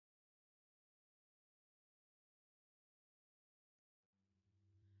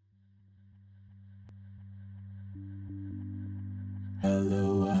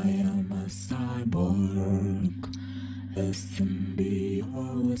Hello, I am a cyborg, a symbiosis,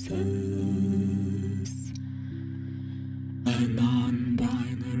 a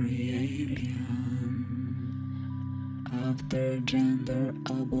non-binary alien. After gender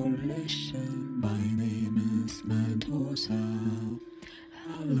abolition, my name is Medusa.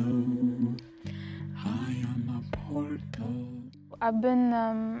 Hello, I am a portal. I've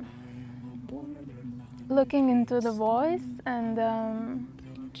been looking into the voice and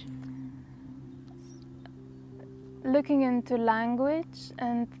looking into language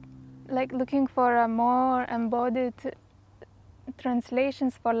and looking for a more embodied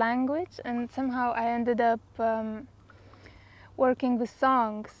translations for language, and somehow I ended up working with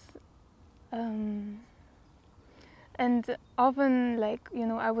songs, and often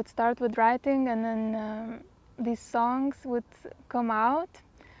I would start with writing and then these songs would come out,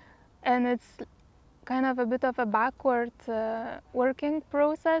 and it's kind of a bit of a backward working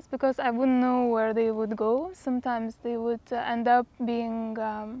process because I wouldn't know where they would go. Sometimes they would end up being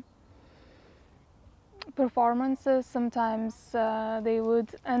performances, sometimes they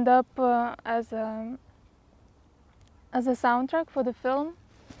would end up as a soundtrack for the film.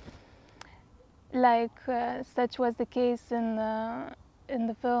 Such was the case in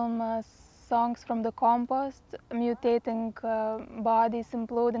the film Songs from the Compost, Mutating Bodies,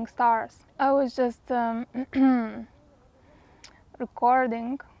 Imploding Stars. I was just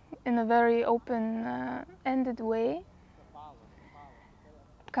recording in a very open-ended way,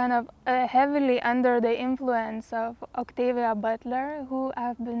 kind of heavily under the influence of Octavia Butler, who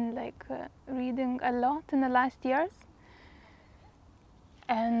I've been reading a lot in the last years.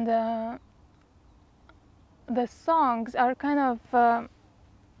 And the songs are kind of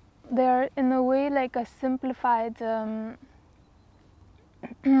they're in a way like a simplified or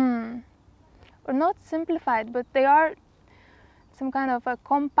not simplified, but they are some kind of a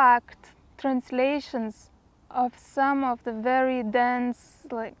compact translations of some of the very dense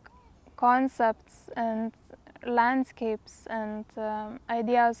concepts and landscapes and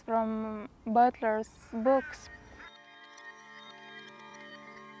ideas from Butler's books.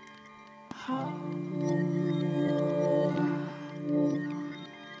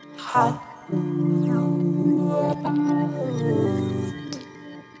 How about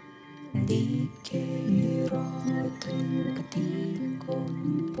the erotic decomposers?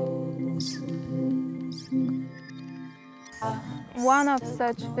 One of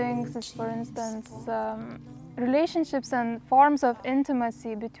such things is, for instance, relationships and forms of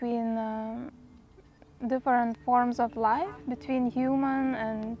intimacy between different forms of life, between human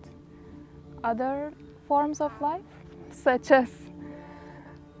and other forms of life, such as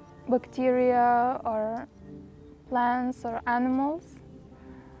bacteria or plants or animals.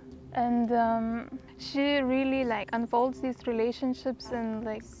 And she really unfolds these relationships in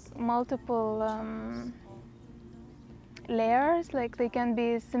multiple layers. They can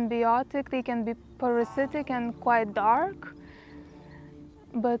be symbiotic, they can be parasitic and quite dark,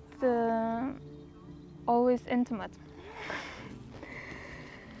 but always intimate.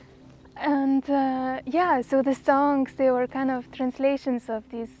 And yeah, so the songs, they were kind of translations of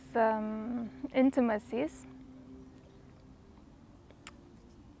these intimacies.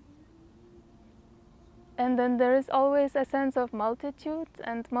 And then there is always a sense of multitude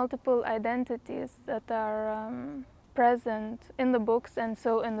and multiple identities that are present in the books and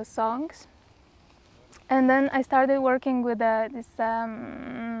so in the songs. And then I started working with this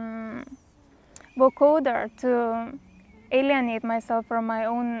vocoder to alienate myself from my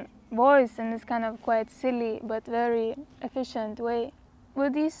own voice in this kind of quite silly but very efficient way.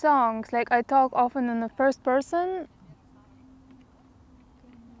 With these songs, I talk often in the first person,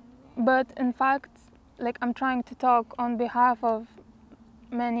 but in fact, I'm trying to talk on behalf of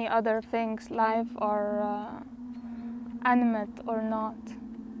many other things, live or animate or not.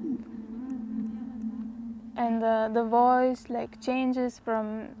 And the voice changes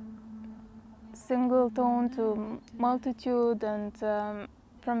from single tone to multitude, and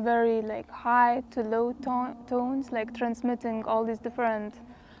from very high to low tones, transmitting all these different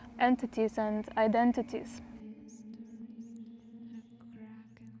entities and identities.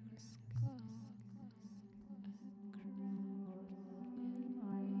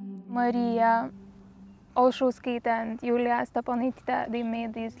 Maria Olšauskaitė and Julia Steponaitytė, they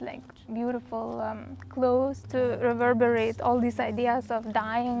made these beautiful clothes to reverberate all these ideas of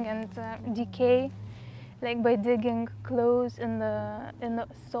dying and decay, by digging clothes in the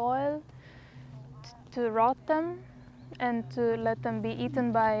soil to rot them and to let them be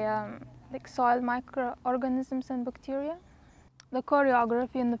eaten by soil microorganisms and bacteria. The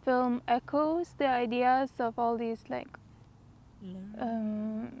choreography in the film echoes the ideas of all these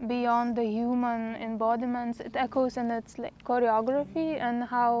beyond the human embodiments. It echoes in its like choreography and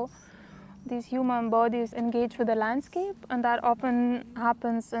how these human bodies engage with the landscape, and that often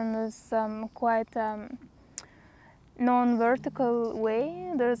happens in this quite non-vertical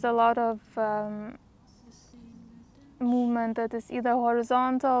way. There's a lot of movement that is either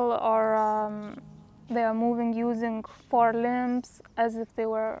horizontal or they are moving using four limbs as if they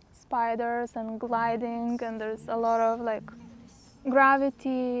were spiders and gliding, and there's a lot of like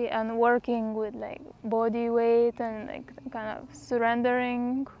gravity and working with like body weight and like kind of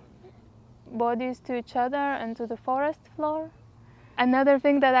surrendering bodies to each other and to the forest floor. Another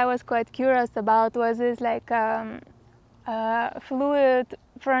thing that I was quite curious about was this like fluid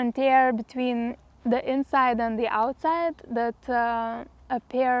frontier between the inside and the outside that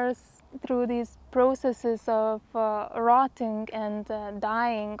appears through these processes of rotting and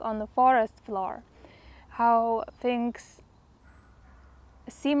dying on the forest floor. How things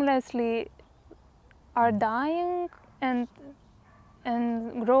seamlessly are dying and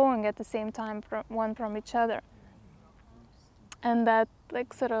growing at the same time one from each other. And that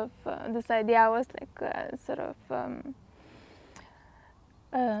like sort of this idea was like sort of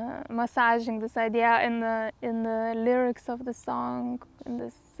massaging this idea in the lyrics of the song, in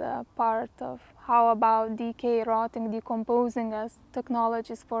this part of how about decay, rotting, decomposing as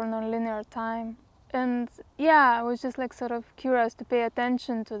technologies for nonlinear time. And yeah, I was just like sort of curious to pay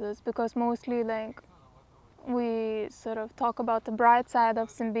attention to this, because mostly like we sort of talk about the bright side of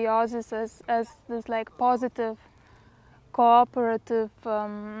symbiosis as this like positive cooperative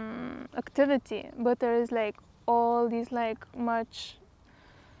activity, but there is like all these like much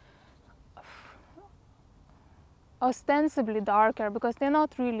ostensibly darker, because they're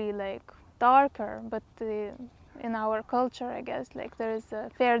not really like darker, but in our culture I guess like there is a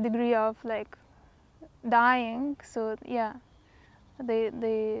fair degree of like dying, so yeah,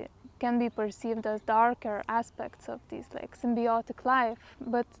 they can be perceived as darker aspects of this like symbiotic life,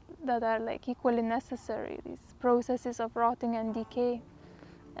 but that are like equally necessary, these processes of rotting and decay,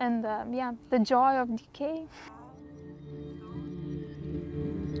 and yeah, the joy of decay.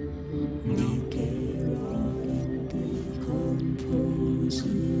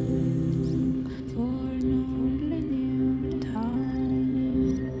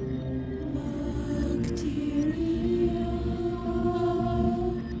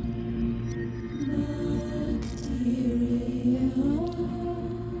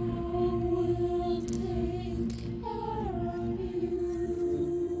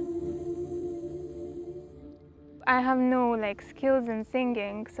 I have no like skills in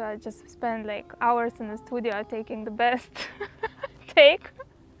singing, so I just spend like hours in the studio taking the best take.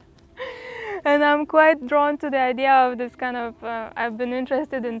 And I'm quite drawn to the idea of this kind of, I've been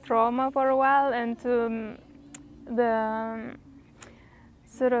interested in trauma for a while, and to the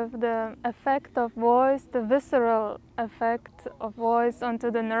sort of the effect of voice, the visceral effect of voice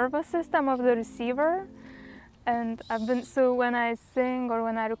onto the nervous system of the receiver. And so when I sing or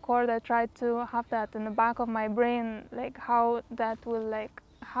when I record, I try to have that in the back of my brain, like how that will like,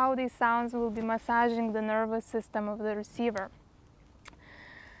 how these sounds will be massaging the nervous system of the receiver.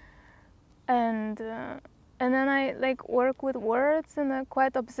 And then I like work with words in a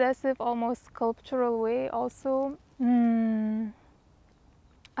quite obsessive, almost sculptural way also.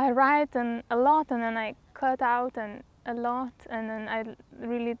 I write a lot, and then I cut out a lot, and then I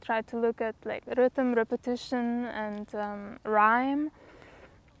really try to look at like rhythm, repetition, and rhyme,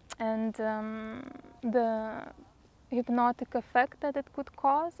 and the hypnotic effect that it could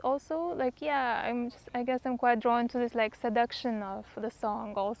cause also. Like yeah, I guess I'm quite drawn to this like seduction of the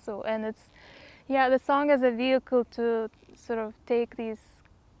song also, and it's yeah, the song as a vehicle to sort of take these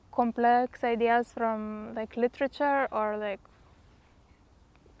complex ideas from like literature or like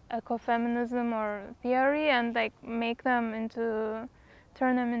ecofeminism or theory, and like turn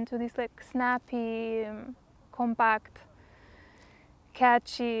them into these like snappy, compact,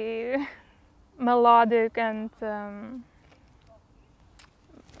 catchy, melodic and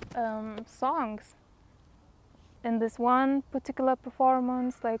songs. In this one particular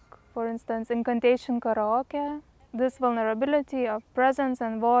performance, like for instance Incantation Karaoke, this vulnerability of presence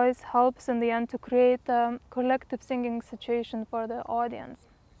and voice helps in the end to create a collective singing situation for the audience.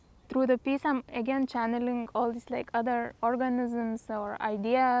 Through the piece, I'm again channeling all these like other organisms or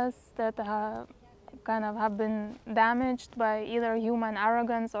ideas that kind of have been damaged by either human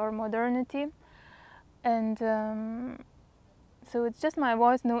arrogance or modernity. And so it's just my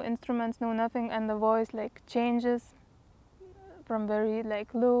voice, no instruments, no nothing, and the voice like changes from very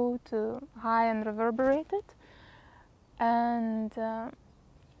like low to high and reverberated. And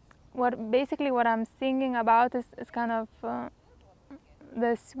what I'm singing about is kind of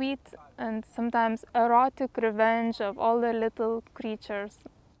the sweet and sometimes erotic revenge of all the little creatures.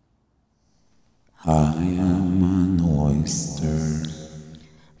 I am an oyster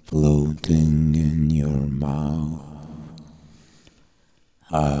floating in your mouth.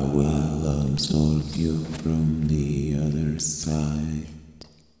 I will absorb you from the other side.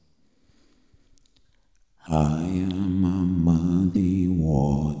 I am a muddy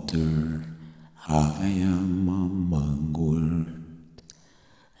water. I am a mugwort,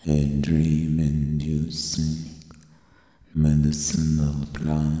 a dream-inducing medicinal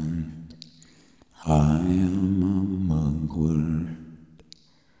plant. I am a mugwort,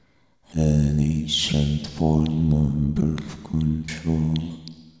 an ancient form of birth control.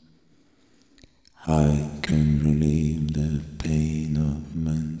 I can relieve the pain of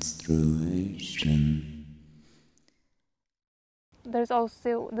menstruation. There's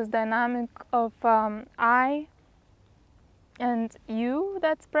also this dynamic of I and you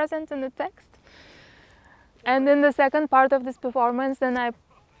that's present in the text. And in the second part of this performance, then I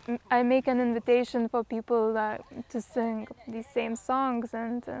make an invitation for people to sing these same songs,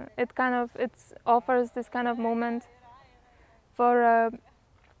 and it offers this kind of moment for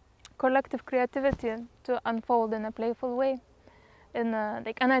collective creativity to unfold in a playful way. And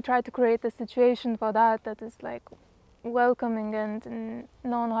I try to create a situation for that is like welcoming and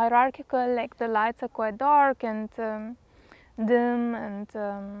non-hierarchical. Like the lights are quite dark and dim, and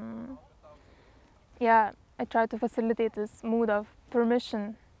I try to facilitate this mood of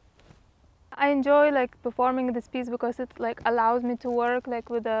permission. I enjoy like performing this piece because it like allows me to work like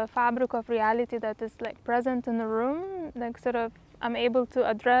with a fabric of reality that is like present in the room. Like sort of I'm able to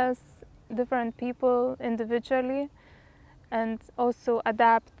address different people individually and also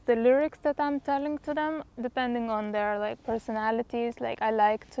adapt the lyrics that I'm telling to them depending on their like personalities. Like I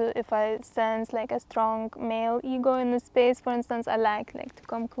like to, if I sense like a strong male ego in the space, for instance, I like to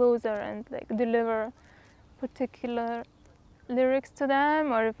come closer and like deliver particular lyrics to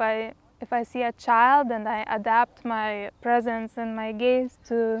them. Or if I see a child, and I adapt my presence and my gaze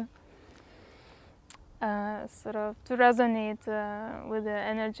to sort of to resonate with the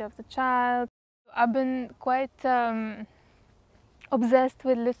energy of the child. I've been quite obsessed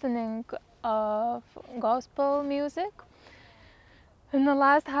with listening of gospel music in the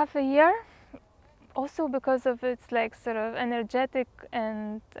last half a year, also because of its like sort of energetic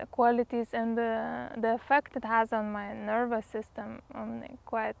and qualities and the effect it has on my nervous system. I'm like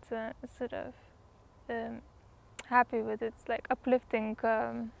quite sort of happy with its like uplifting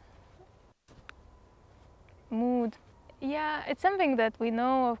mood. Yeah, it's something that we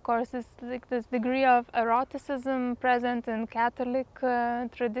know, of course, is like this degree of eroticism present in Catholic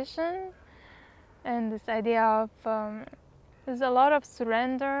tradition, and this idea of there's a lot of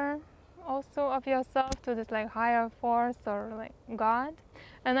surrender also of yourself to this like higher force or like God.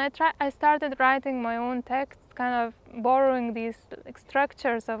 And I started writing my own texts, kind of borrowing these like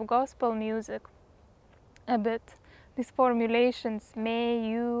structures of gospel music a bit, these formulations, may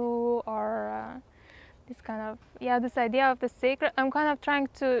you, or this kind of, this idea of the sacred. I'm kind of trying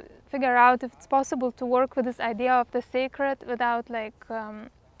to figure out if it's possible to work with this idea of the sacred without like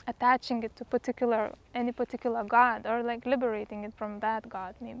attaching it to any particular God, or like liberating it from that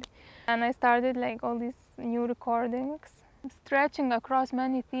God maybe. And I started like all these new recordings, stretching across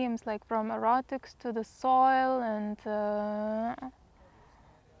many themes, like from erotics to the soil and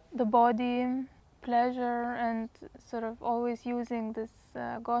the body, pleasure, and sort of always using this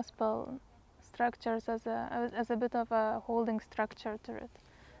gospel structures as a bit of a holding structure to it.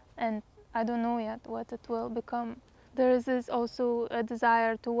 And I don't know yet what it will become. There is also a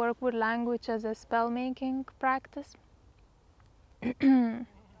desire to work with language as a spell-making practice.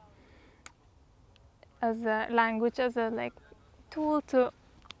 As a language as a like tool to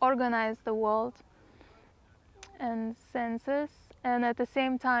organize the world and senses, and at the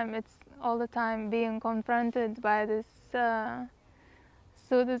same time it's all the time being confronted by this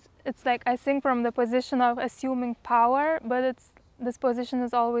it's like I sing from the position of assuming power, but this position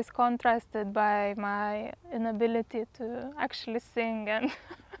is always contrasted by my inability to actually sing and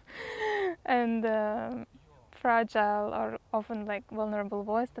and fragile or often like vulnerable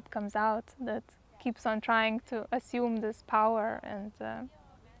voice that comes out, that keeps on trying to assume this power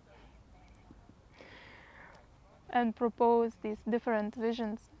and propose these different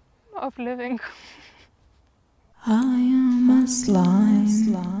visions of living. I am a slime,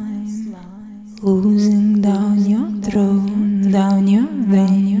 oozing down your throat, down your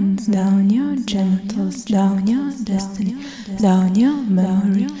veins, down your genitals, down your destiny, down your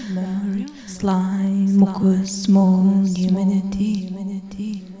memory. Slime, mucus, mold, humidity.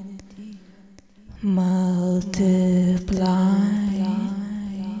 Multiply.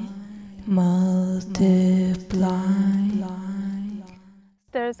 multiply.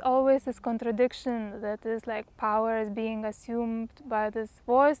 There's always this contradiction that is like power is being assumed by this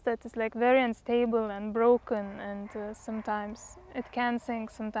voice that is like very unstable and broken, and sometimes it can sing,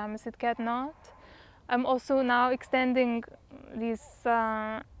 sometimes it cannot. I'm also now extending these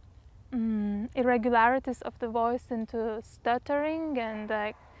irregularities of the voice into stuttering and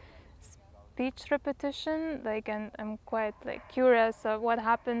like speech repetition. Like, and I'm quite like curious of what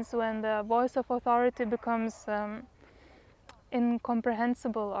happens when the voice of authority becomes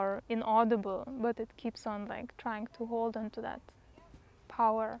incomprehensible or inaudible, but it keeps on like trying to hold on to that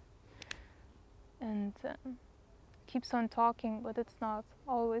power and keeps on talking, but it's not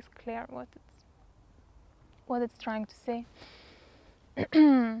always clear what it's trying to say.